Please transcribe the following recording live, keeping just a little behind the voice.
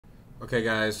Okay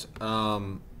guys,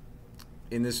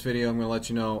 in this video I'm going to let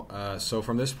you know, so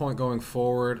from this point going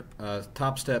forward,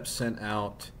 Top Step sent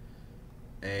out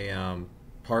a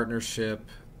partnership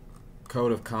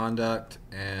code of conduct,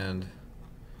 and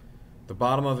the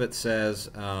bottom of it says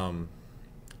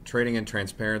trading and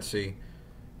transparency.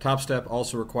 Top Step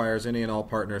also requires any and all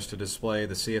partners to display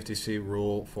the CFTC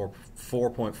rule for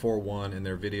 4.41 in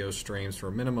their video streams for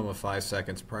a minimum of 5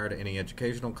 seconds prior to any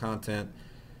educational content,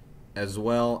 as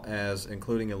well as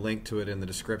including a link to it in the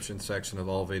description section of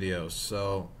all videos.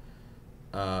 So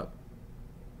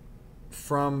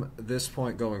from this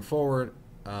point going forward,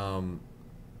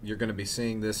 you're going to be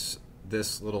seeing this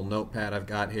little notepad I've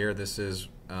got here. This is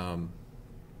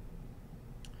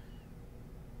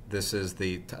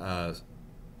the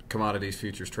Commodities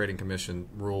Futures Trading Commission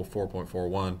Rule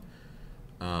 4.41,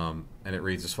 and it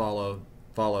reads as follows.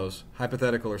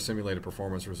 Hypothetical or simulated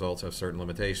performance results have certain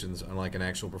limitations. Unlike an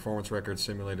actual performance record,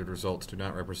 simulated results do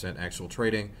not represent actual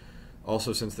trading.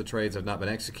 Also, since the trades have not been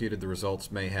executed, the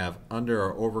results may have under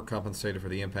or overcompensated for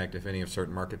the impact, if any, of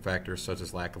certain market factors such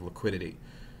as lack of liquidity.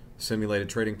 Simulated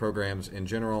trading programs in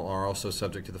general are also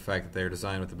subject to the fact that they are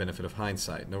designed with the benefit of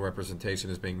hindsight. No representation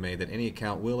is being made that any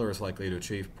account will or is likely to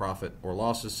achieve profit or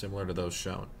losses similar to those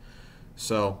shown.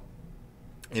 So,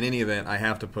 in any event, I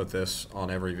have to put this on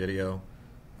every video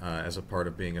as a part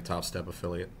of being a Top Step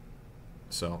affiliate.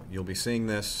 So you'll be seeing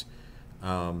this.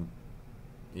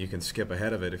 You can skip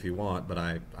ahead of it if you want, but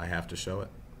I have to show it.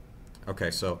 Okay,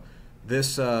 so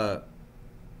this will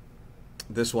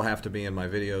have to be in my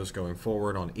videos going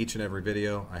forward on each and every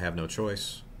video. I have no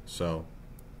choice. So,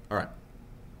 all right.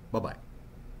 Bye-bye.